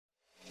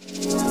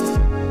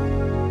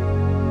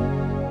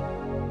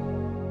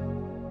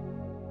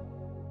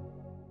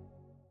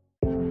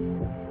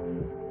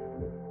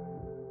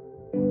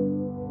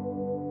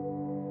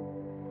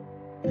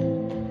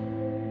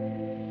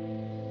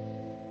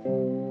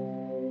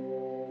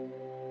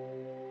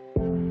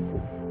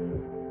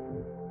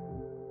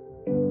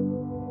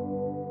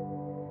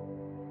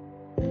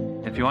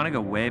you want to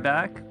go way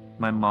back,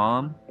 my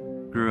mom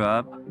grew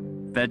up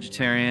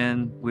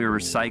vegetarian. We were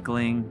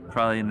recycling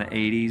probably in the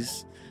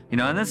 80s. You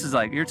know, and this is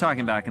like, you're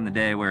talking back in the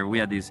day where we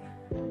had these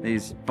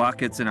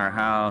buckets in our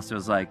house. It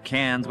was like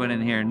cans went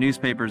in here,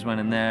 newspapers went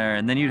in there,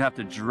 and then you'd have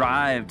to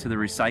drive to the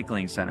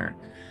recycling center.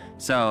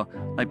 So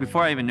like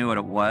before I even knew what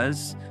it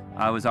was,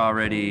 I was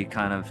already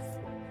kind of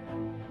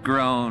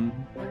grown,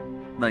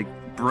 like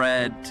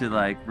bred to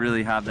like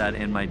really have that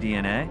in my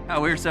DNA.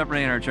 We were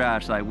separating our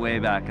trash like way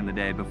back in the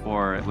day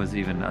before it was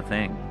even a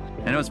thing.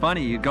 And it was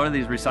funny, you'd go to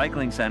these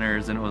recycling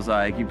centers and it was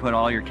like, you put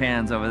all your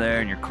cans over there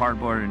and your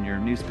cardboard and your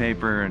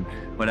newspaper and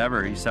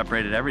whatever, you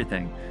separated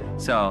everything.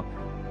 So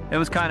it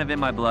was kind of in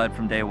my blood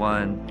from day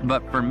one.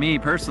 But for me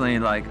personally,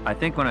 like, I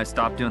think when I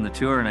stopped doing the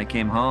tour and I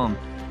came home,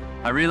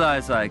 I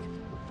realized like,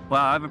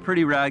 wow, I have a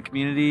pretty rad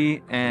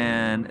community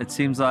and it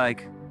seems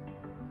like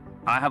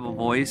I have a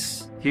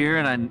voice here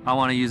and I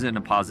want to use it in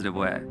a positive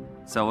way.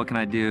 So what can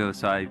I do?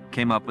 So I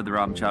came up with the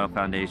Rob Machado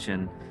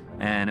Foundation,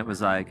 and it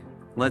was like,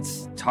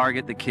 let's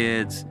target the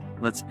kids,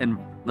 let's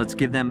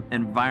give them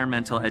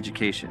environmental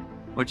education,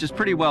 which is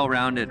pretty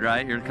well-rounded,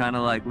 right? You're kind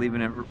of like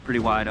leaving it pretty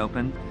wide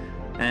open.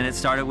 And it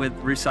started with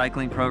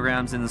recycling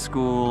programs in the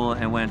school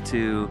and went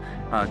to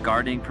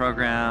gardening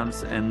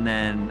programs, and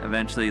then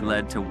eventually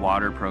led to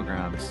water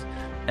programs.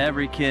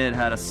 Every kid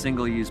had a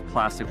single-use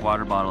plastic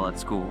water bottle at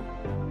school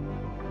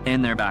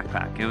in their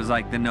backpack. It was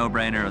like the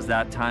no-brainer. It was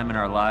that time in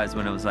our lives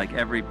when it was like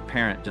every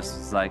parent just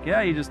was like,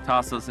 yeah, you just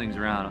toss those things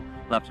around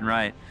left and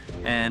right.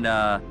 And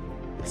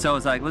so it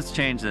was like, let's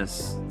change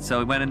this. So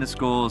we went into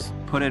schools,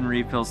 put in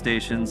refill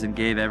stations, and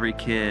gave every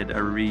kid a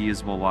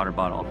reusable water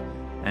bottle.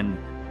 And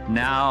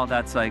now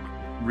that's like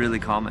really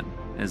common,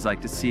 is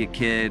like to see a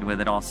kid with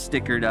it all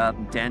stickered up,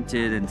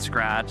 dented and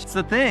scratched. It's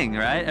the thing,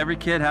 right? Every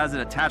kid has it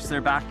attached to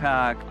their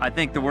backpack. I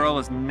think the world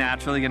was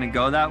naturally gonna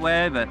go that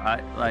way, but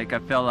I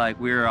feel like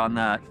we were on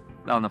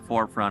the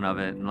forefront of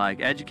it and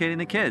like educating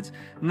the kids.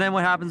 And then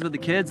what happens with the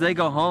kids? They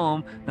go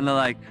home and they're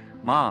like,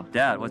 Mom,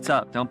 Dad, what's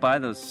up? Don't buy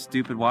those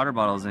stupid water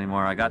bottles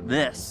anymore. I got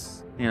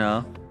this, you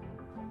know?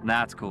 And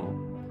that's cool.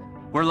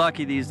 We're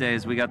lucky these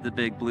days. We got the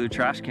big blue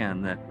trash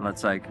can that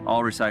lets like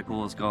all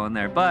recyclables go in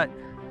there. But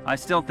I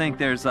still think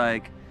there's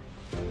like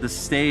the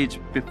stage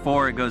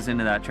before it goes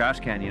into that trash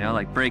can, you know,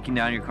 like breaking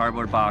down your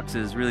cardboard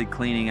boxes, really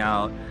cleaning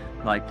out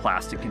like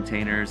plastic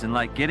containers and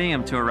like getting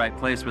them to a right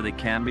place where they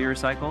can be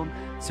recycled.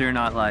 So you're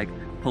not like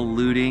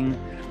polluting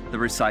the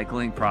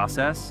recycling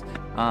process.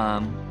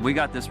 We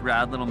got this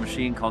rad little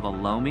machine called a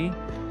Lomi,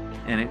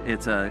 and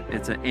it's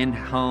an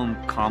in-home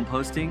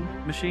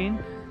composting machine.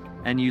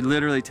 And you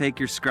literally take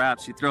your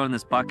scraps, you throw in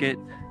this bucket,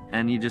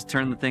 and you just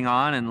turn the thing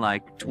on, and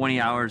like 20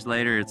 hours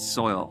later, it's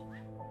soil.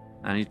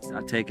 And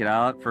I take it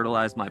out,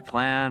 fertilize my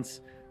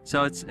plants.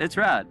 So it's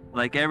rad.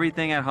 Like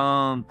everything at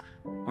home,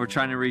 we're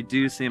trying to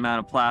reduce the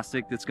amount of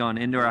plastic that's going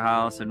into our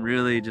house, and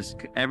really just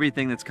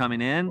everything that's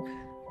coming in,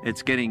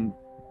 it's getting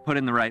put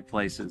in the right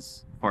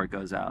places before it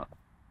goes out.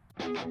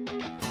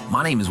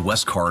 My name is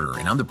Wes Carter,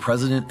 and I'm the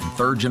president and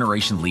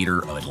third-generation leader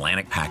of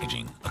Atlantic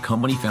Packaging, a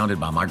company founded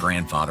by my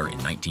grandfather in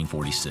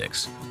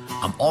 1946.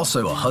 I'm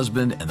also a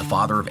husband and the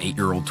father of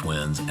 8-year-old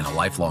twins and a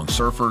lifelong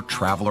surfer,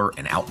 traveler,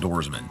 and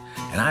outdoorsman.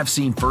 And I've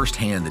seen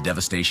firsthand the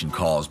devastation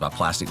caused by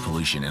plastic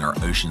pollution in our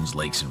oceans,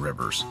 lakes, and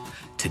rivers.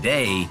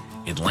 Today,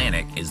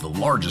 Atlantic is the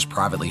largest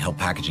privately held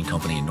packaging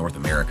company in North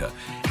America,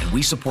 and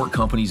we support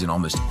companies in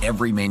almost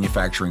every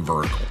manufacturing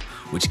vertical,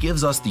 which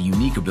gives us the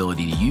unique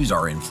ability to use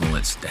our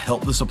influence to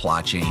help the supply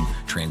chain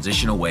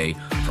transition away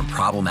from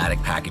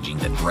problematic packaging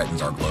that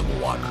threatens our global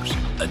waters.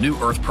 A New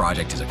Earth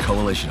Project is a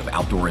coalition of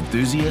outdoor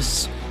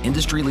enthusiasts,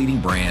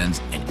 industry-leading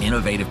brands, and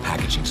innovative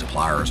packaging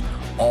suppliers,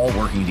 all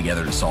working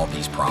together to solve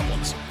these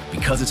problems.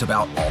 Because it's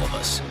about all of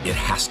us, it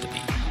has to be.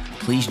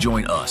 Please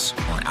join us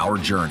on our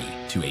journey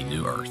to a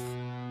new Earth.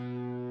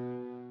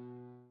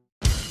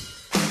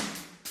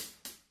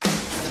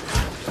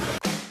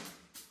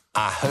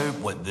 I hope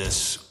what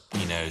this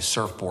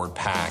surfboard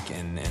pack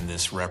and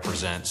this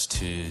represents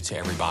to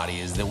everybody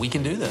is that we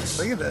can do this.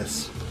 Look at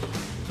this.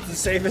 It's the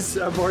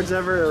safest board's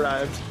ever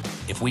arrived.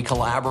 If we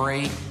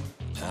collaborate,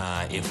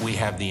 if we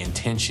have the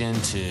intention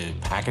to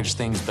package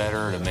things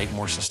better, to make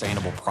more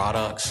sustainable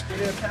products.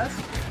 Give it a pass.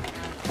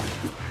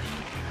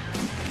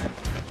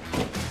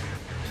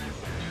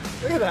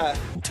 Look at that.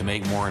 To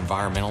make more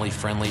environmentally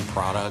friendly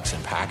products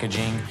and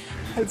packaging.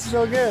 It's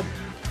so good.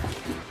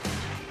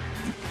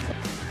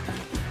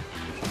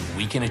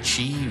 We can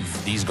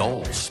achieve these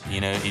goals.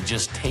 It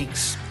just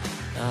takes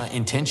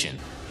intention.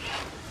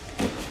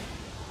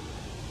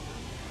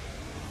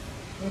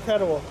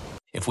 Incredible.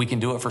 If we can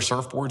do it for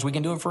surfboards, we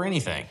can do it for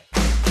anything.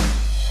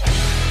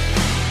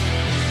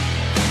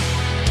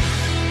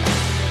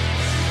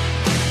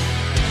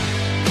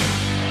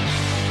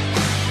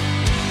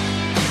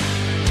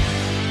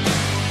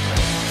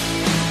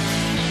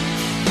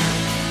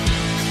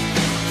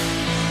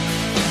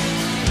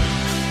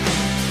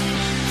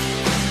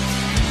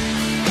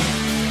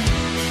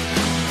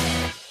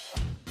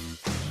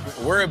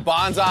 We're at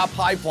Bonsai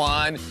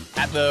Pipeline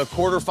at the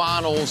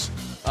quarterfinals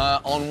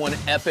on one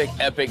epic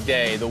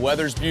day. The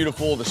weather's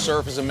beautiful, the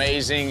surf is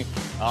amazing,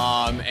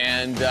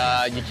 and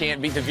you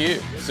can't beat the view.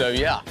 So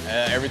yeah,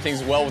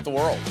 everything's well with the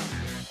world.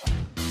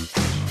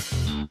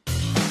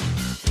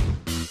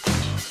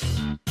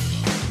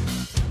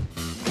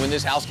 When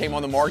this house came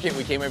on the market,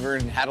 we came over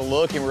and had a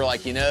look, and we were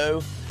like, you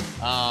know,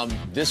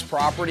 this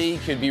property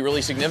could be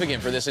really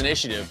significant for this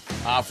initiative,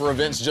 for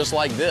events just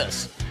like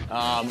this.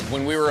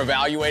 When we were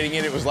evaluating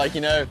it, it was like,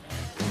 you know,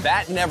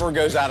 that never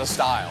goes out of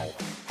style.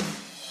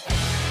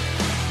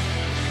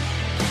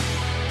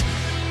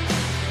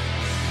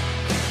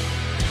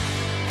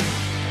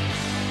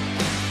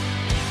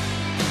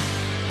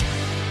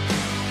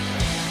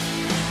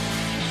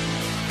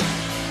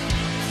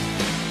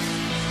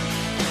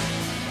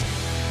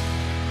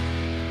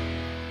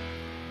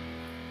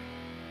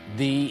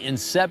 The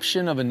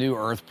inception of a New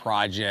Earth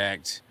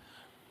project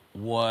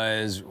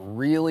was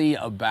really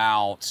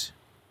about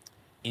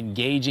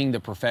engaging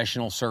the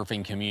professional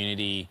surfing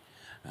community,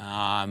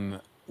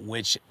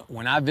 which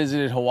when I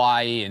visited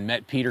Hawaii and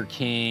met Peter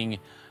King,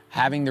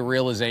 having the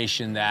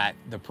realization that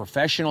the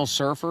professional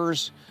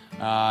surfers,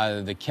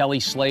 the Kelly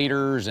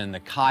Slaters and the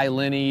Kai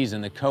Lennys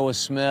and the Koa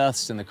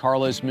Smiths and the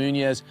Carlos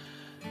Munoz,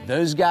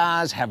 those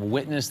guys have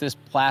witnessed this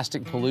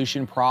plastic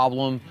pollution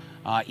problem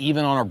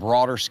even on a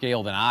broader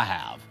scale than I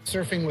have.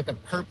 Surfing with a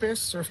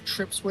purpose, surf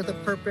trips with a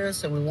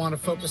purpose, and we want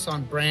to focus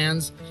on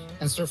brands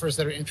and surfers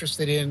that are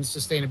interested in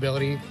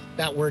sustainability.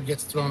 That word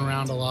gets thrown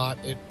around a lot.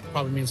 It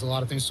probably means a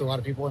lot of things to a lot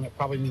of people, and it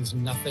probably means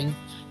nothing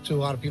to a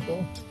lot of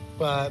people.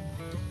 But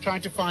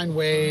trying to find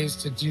ways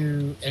to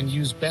do and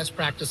use best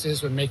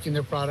practices when making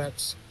their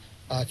products.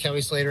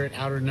 Kelly Slater at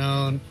Outer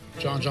Known,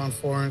 John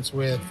Florence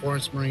with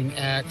Florence Marine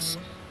X.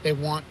 They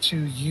want to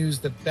use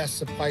the best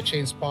supply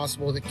chains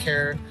possible that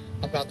care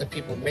about the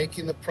people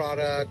making the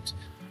product.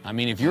 I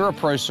mean, if you're a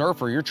pro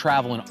surfer, you're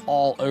traveling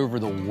all over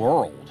the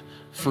world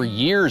for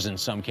years in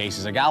some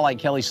cases. A guy like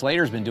Kelly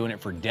Slater's been doing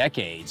it for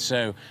decades.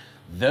 So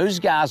those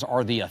guys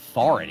are the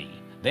authority.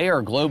 They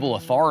are global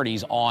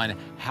authorities on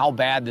how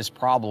bad this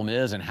problem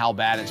is and how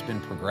bad it's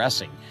been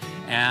progressing.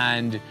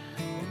 And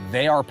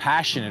they are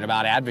passionate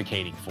about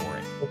advocating for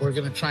it. We're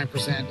gonna try and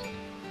present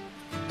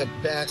the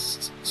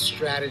best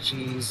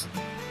strategies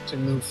to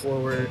move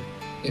forward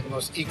in the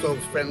most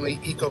eco-friendly,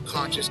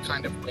 eco-conscious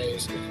kind of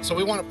ways. So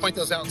we want to point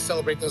those out and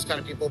celebrate those kind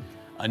of people.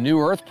 A New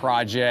Earth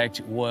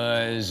project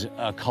was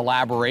a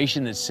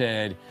collaboration that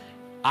said,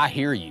 I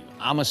hear you,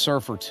 I'm a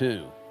surfer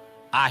too.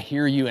 I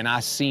hear you and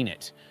I've seen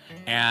it.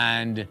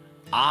 And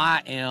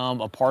I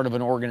am a part of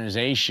an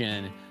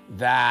organization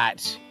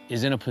that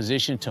is in a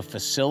position to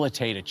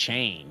facilitate a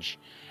change.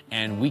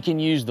 And we can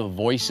use the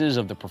voices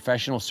of the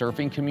professional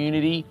surfing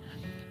community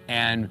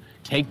and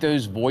take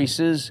those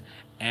voices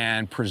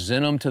and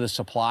present them to the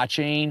supply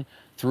chain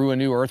through a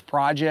New Earth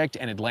project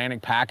and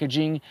Atlantic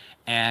Packaging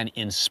and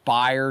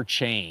inspire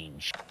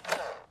change.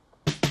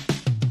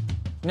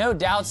 No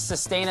doubt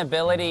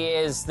sustainability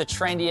is the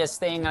trendiest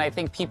thing, and I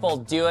think people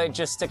do it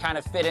just to kind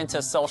of fit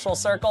into social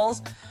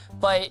circles.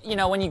 But, you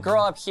know, when you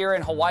grow up here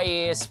in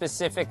Hawaii,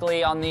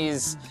 specifically on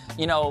these,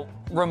 you know,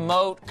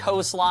 remote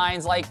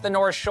coastlines like the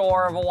North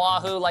Shore of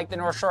Oahu, like the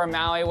North Shore of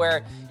Maui,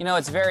 where, you know,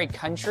 it's very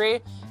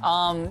country,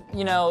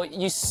 you know,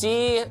 you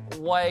see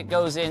what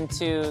goes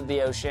into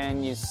the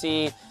ocean, you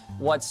see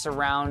what's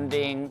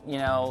surrounding, you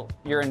know,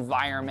 your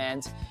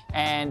environment,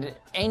 and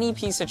any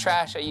piece of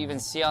trash that you even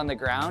see on the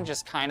ground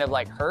just kind of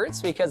like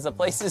hurts because the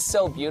place is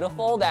so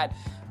beautiful that,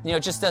 you know,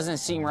 it just doesn't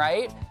seem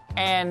right.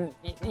 And,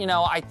 you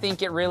know, I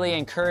think it really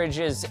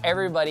encourages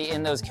everybody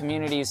in those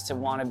communities to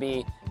want to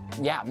be,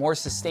 yeah, more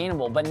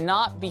sustainable, but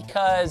not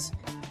because,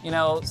 you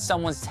know,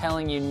 someone's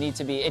telling you need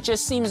to be. It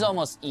just seems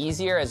almost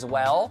easier as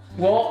well.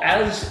 Well,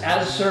 as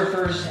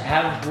surfers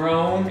have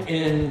grown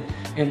in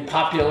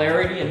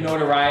popularity and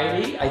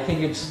notoriety, I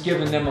think it's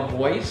given them a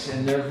voice,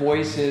 and their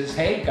voice is,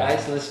 hey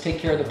guys, let's take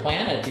care of the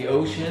planet, the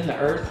ocean, the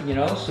earth, you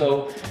know,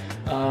 so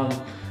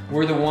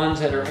we're the ones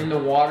that are in the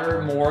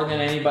water more than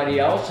anybody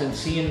else and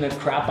seeing the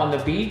crap on the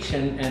beach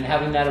and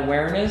having that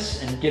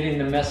awareness and getting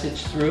the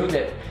message through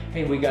that,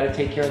 hey, we got to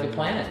take care of the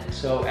planet.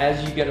 So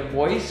as you get a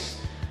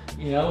voice,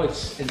 you know,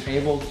 it's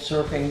enabled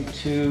surfing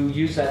to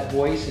use that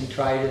voice and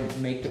try to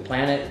make the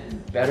planet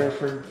better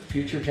for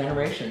future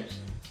generations.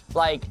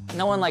 Like,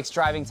 no one likes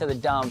driving to the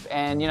dump.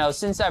 And, you know,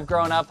 since I've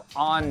grown up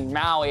on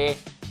Maui,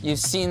 you've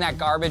seen that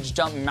garbage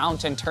dump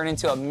mountain turn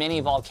into a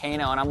mini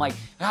volcano. And I'm like,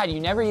 God, you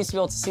never used to be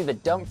able to see the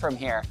dump from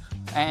here.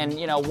 And,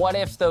 you know, what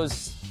if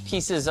those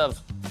pieces of,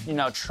 you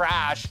know,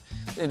 trash,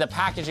 the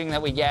packaging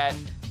that we get,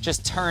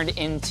 just turned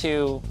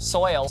into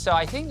soil? So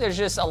I think there's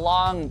just a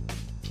long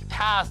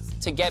path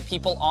to get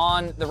people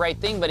on the right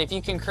thing. But if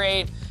you can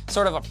create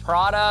sort of a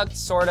product,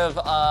 sort of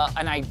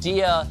an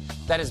idea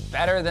that is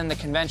better than the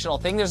conventional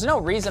thing, there's no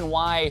reason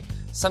why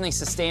something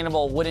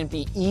sustainable wouldn't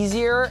be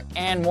easier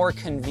and more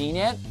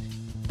convenient,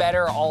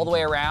 better all the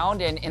way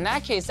around. And in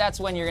that case, that's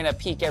when you're gonna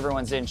pique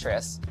everyone's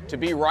interest. to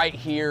be right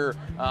here,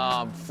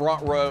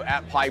 front row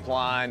at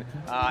Pipeline,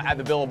 at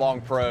the Billabong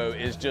Pro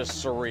is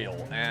just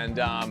surreal.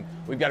 And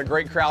we've got a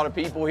great crowd of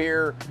people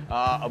here,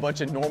 a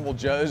bunch of normal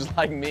Joes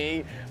like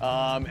me,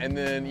 and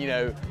then, you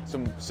know,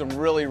 some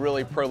really,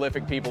 really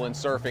prolific people in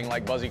surfing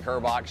like Buzzy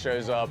Kerbach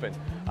shows up, and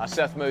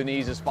Seth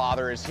Moniz's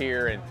father is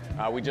here, and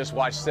we just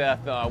watched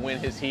Seth win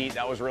his heat.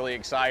 That was really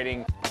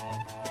exciting.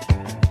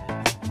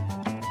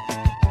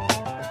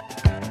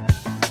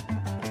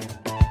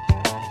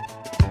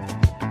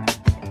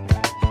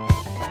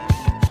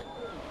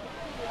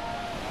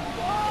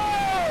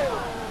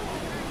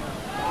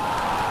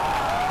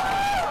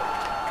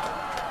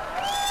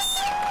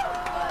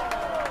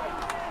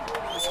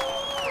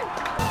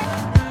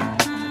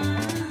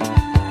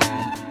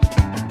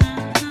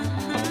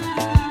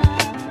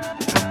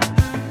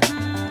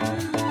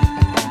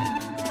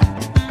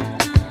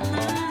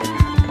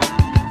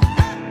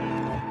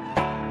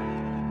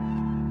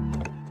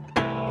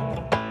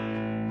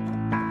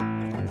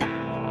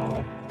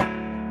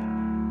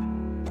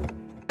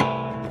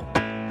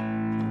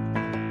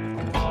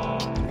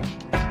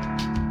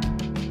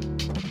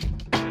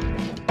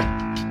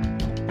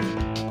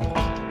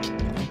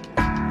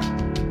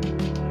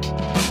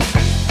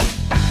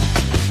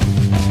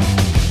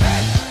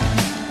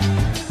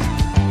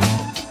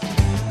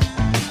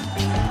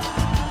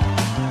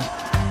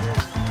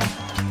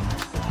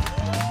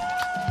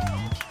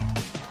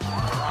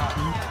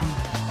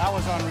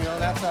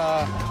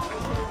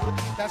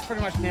 That's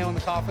pretty much nailing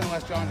the coffin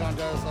unless John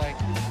does like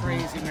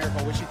crazy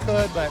miracle, which he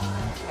could, but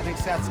I think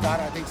Seth's got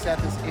it. I think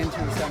Seth is into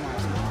the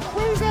semis.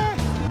 Where's that?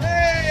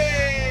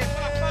 Hey!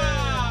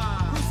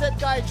 Who's that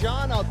guy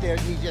John out there,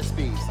 DJ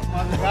Speed? Some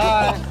other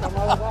guy.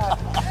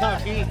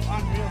 Unreal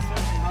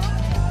surfing, huh?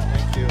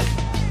 Thank you.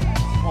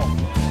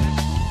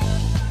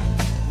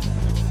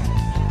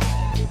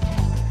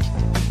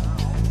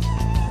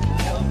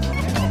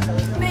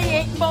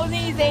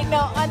 Moniz ain't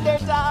no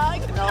underdog.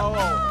 No.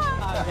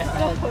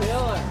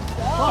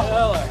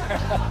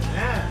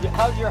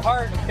 How's your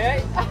heart,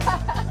 okay?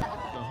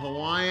 The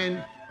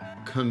Hawaiian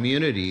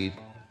community,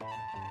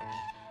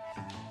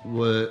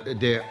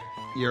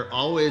 you're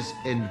always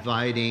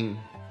inviting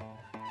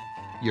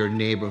your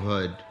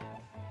neighborhood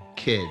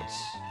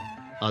kids,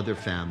 other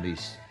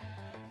families.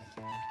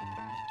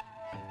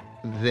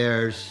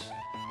 There's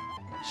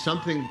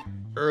something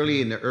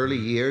in the early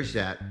years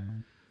that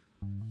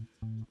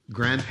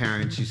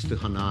grandparents used to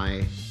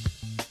hanai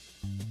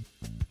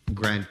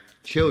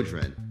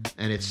grandchildren,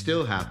 and it's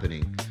still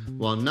happening.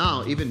 Well,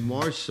 now, even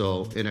more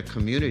so in a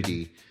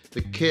community,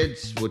 the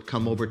kids would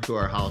come over to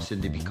our house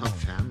and they become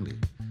family.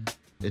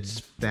 It's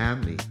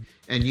family.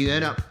 And you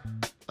end up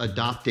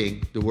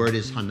adopting, the word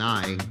is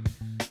hanai,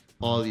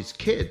 all these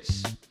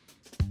kids.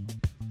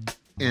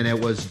 And it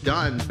was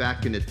done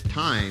back in a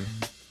time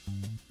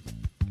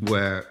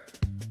where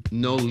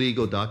no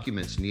legal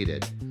documents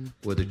needed,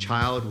 where the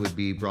child would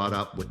be brought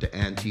up with the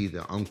auntie,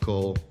 the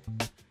uncle.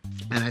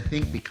 And I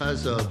think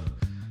because of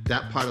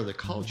that part of the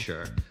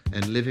culture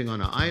and living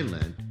on an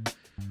island,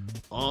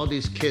 all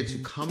these kids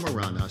who come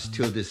around us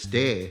till this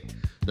day,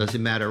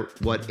 doesn't matter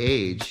what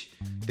age,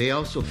 they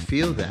also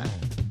feel that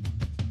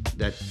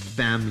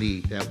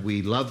family, that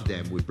we love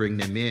them, we bring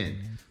them in.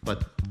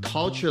 But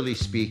culturally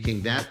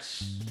speaking,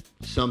 that's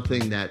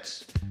something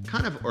that's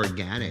kind of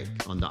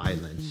organic on the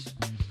islands,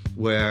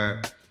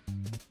 where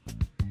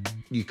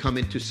you come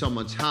into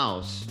someone's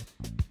house,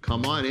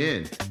 come on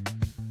in,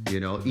 you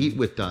know, eat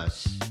with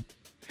us,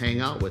 hang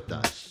out with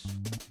us.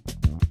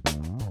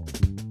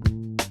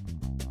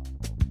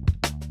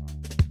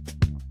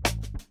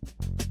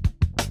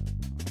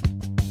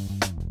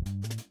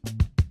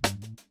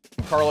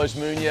 Carlos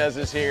Munoz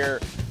is here.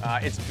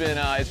 It's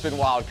been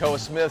wild. Koa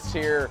Smith's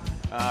here.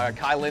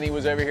 Lenny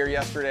was over here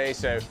yesterday.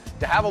 So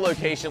to have a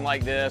location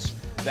like this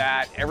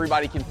that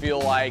everybody can feel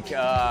like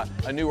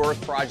a New Earth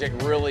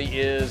project really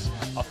is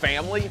a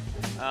family,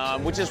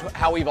 which is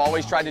how we've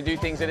always tried to do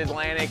things at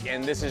Atlantic,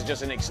 and this is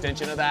just an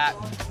extension of that.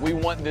 We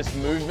want this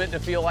movement to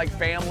feel like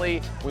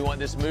family. We want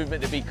this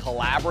movement to be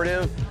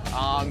collaborative,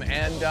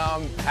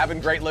 and having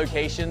great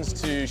locations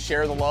to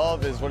share the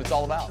love is what it's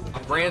all about.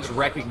 Brands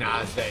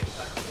recognize that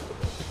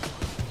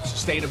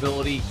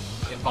sustainability,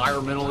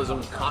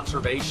 environmentalism,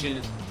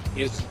 conservation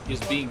is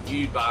being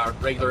viewed by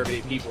regular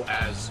everyday people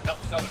as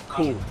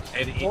cool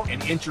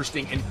and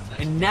interesting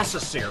and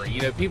necessary.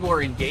 You know, people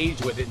are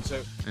engaged with it, and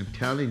so I'm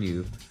telling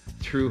you,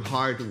 through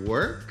hard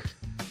work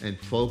and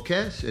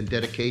focus and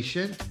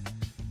dedication,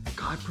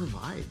 God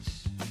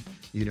provides.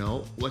 You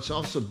know, what's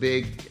also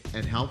big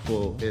and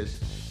helpful is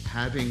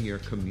having your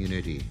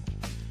community.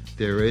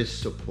 There is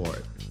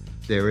support.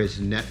 There is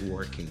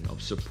networking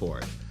of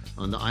support.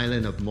 On the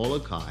island of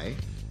Molokai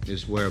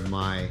is where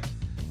my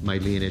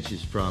lineage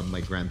is from, my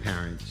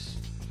grandparents.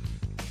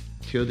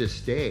 Till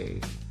this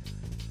day,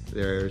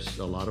 there's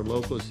a lot of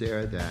locals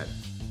there that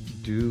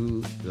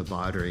do the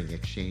bartering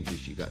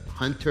exchanges. You got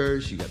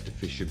hunters, you got the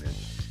fishermen,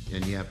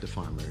 and you have the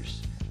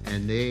farmers.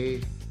 And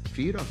they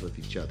feed off of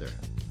each other.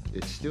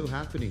 It's still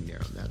happening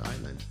there on that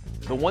island.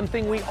 The one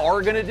thing we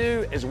are going to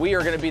do is we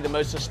are going to be the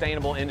most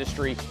sustainable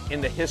industry in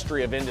the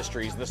history of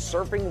industries. The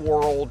surfing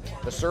world,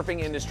 the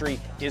surfing industry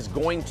is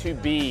going to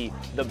be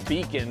the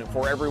beacon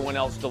for everyone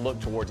else to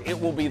look towards. It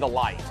will be the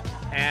light.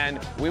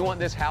 And we want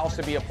this house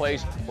to be a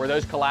place where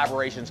those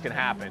collaborations can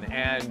happen.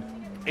 And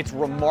it's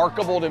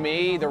remarkable to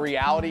me. The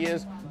reality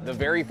is, the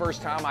very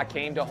first time I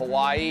came to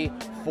Hawaii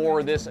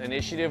for this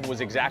initiative was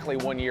exactly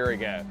 1 year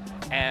ago.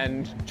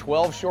 And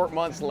 12 short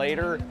months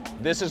later,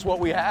 this is what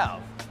we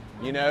have.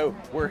 You know,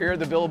 we're here at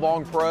the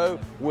Billabong Pro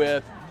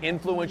with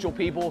influential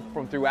people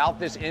from throughout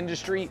this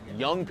industry,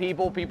 young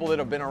people, people that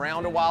have been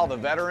around a while, the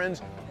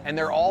veterans, and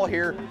they're all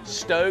here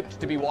stoked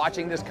to be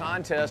watching this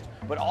contest,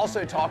 but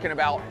also talking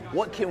about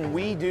what can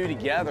we do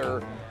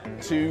together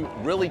to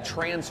really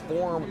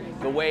transform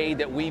the way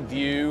that we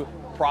view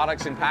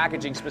products and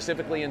packaging,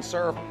 specifically in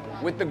surf,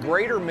 with the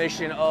greater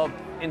mission of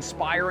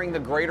inspiring the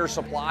greater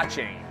supply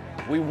chain.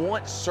 We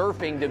want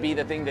surfing to be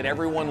the thing that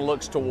everyone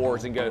looks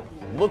towards and go,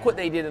 look what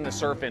they did in the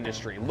surf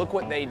industry, look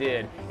what they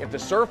did. If the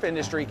surf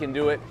industry can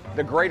do it,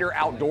 the greater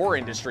outdoor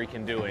industry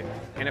can do it.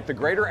 And if the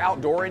greater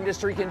outdoor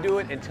industry can do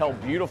it and tell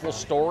beautiful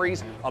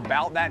stories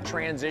about that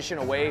transition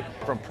away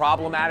from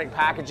problematic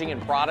packaging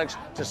and products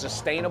to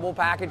sustainable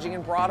packaging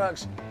and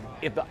products,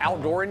 if the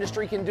outdoor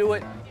industry can do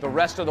it, the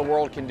rest of the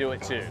world can do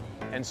it too.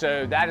 And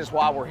so that is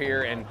why we're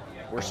here, and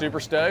we're super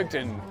stoked,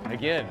 and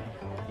again,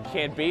 you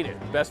can't beat it.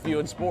 Best view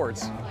in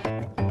sports.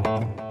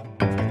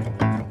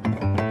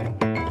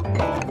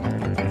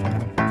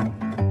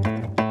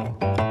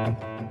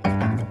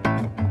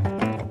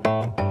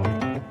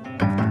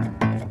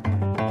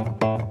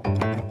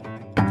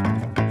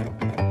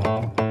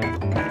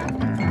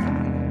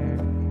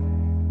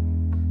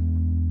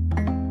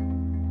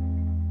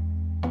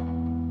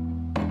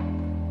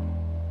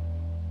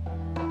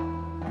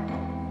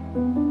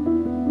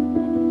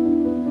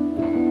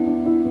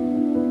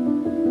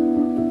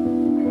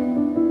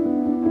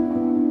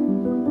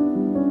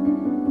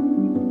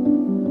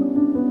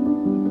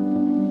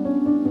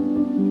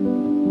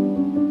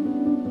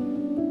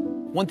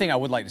 One thing I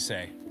would like to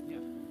say,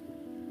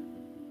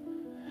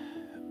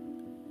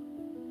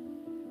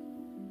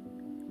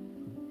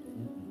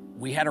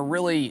 we had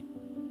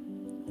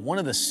one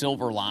of the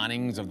silver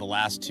linings of the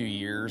last 2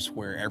 years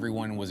where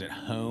everyone was at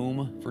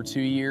home for 2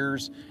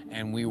 years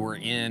and we were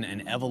in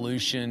an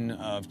evolution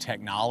of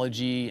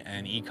technology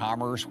and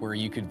e-commerce where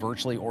you could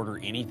virtually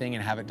order anything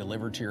and have it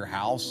delivered to your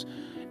house.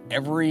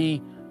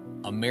 Every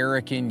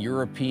American,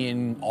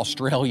 European,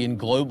 Australian,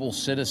 global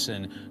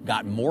citizen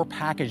got more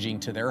packaging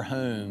to their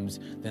homes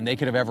than they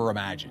could have ever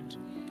imagined.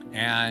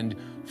 And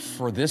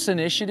for this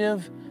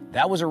initiative,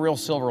 that was a real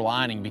silver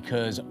lining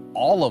because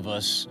all of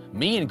us,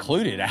 me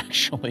included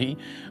actually,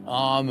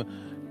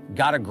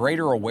 got a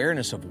greater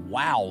awareness of,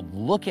 wow,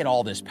 look at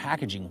all this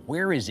packaging.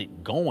 Where is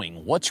it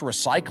going? What's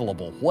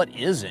recyclable? What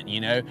isn't,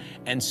 you know?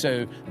 And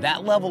so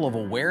that level of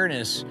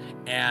awareness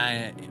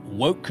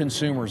woke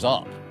consumers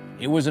up.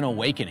 It was an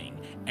awakening.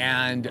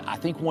 And I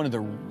think one of the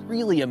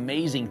really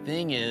amazing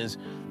thing is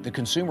the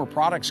consumer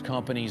products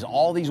companies,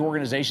 all these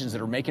organizations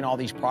that are making all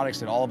these products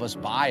that all of us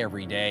buy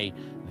every day,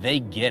 they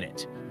get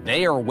it.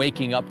 They are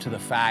waking up to the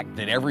fact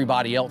that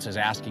everybody else is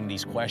asking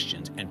these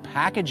questions. And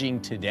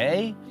packaging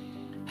today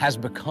has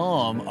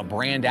become a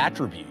brand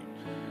attribute.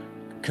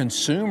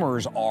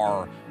 Consumers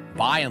are,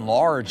 by and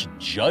large,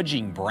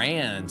 judging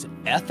brands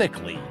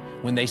ethically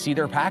when they see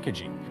their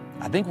packaging.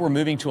 I think we're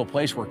moving to a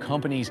place where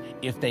companies,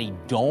 if they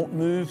don't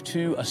move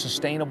to a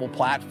sustainable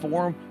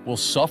platform, will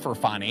suffer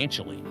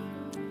financially.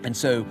 And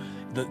so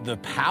the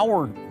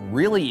power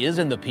really is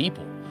in the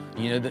people.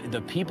 You know,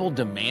 the people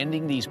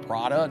demanding these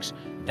products,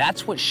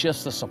 that's what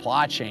shifts the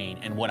supply chain.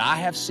 And what I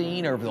have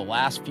seen over the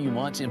last few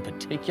months in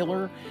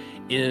particular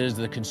is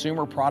the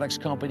consumer products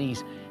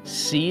companies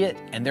see it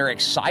and they're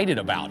excited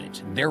about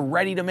it. They're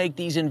ready to make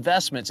these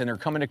investments and they're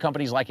coming to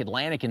companies like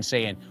Atlantic and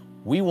saying,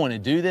 we want to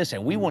do this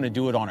and we want to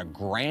do it on a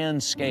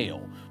grand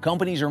scale.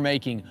 Companies are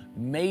making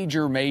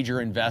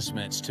major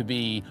investments to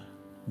be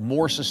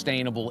more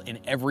sustainable in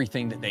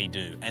everything that they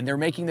do. And they're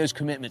making those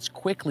commitments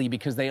quickly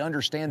because they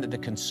understand that the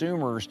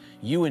consumers,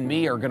 you and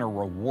me, are going to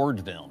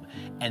reward them.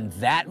 And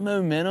that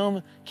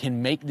momentum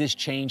can make this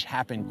change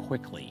happen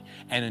quickly.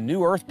 And a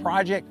New Earth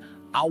project,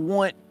 I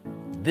want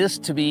this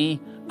to be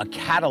a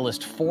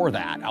catalyst for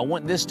that. I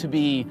want this to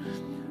be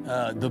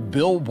the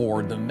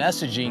billboard, the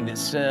messaging that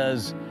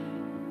says,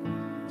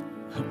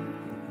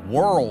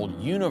 world,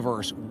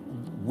 universe,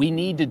 we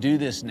need to do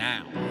this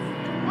now.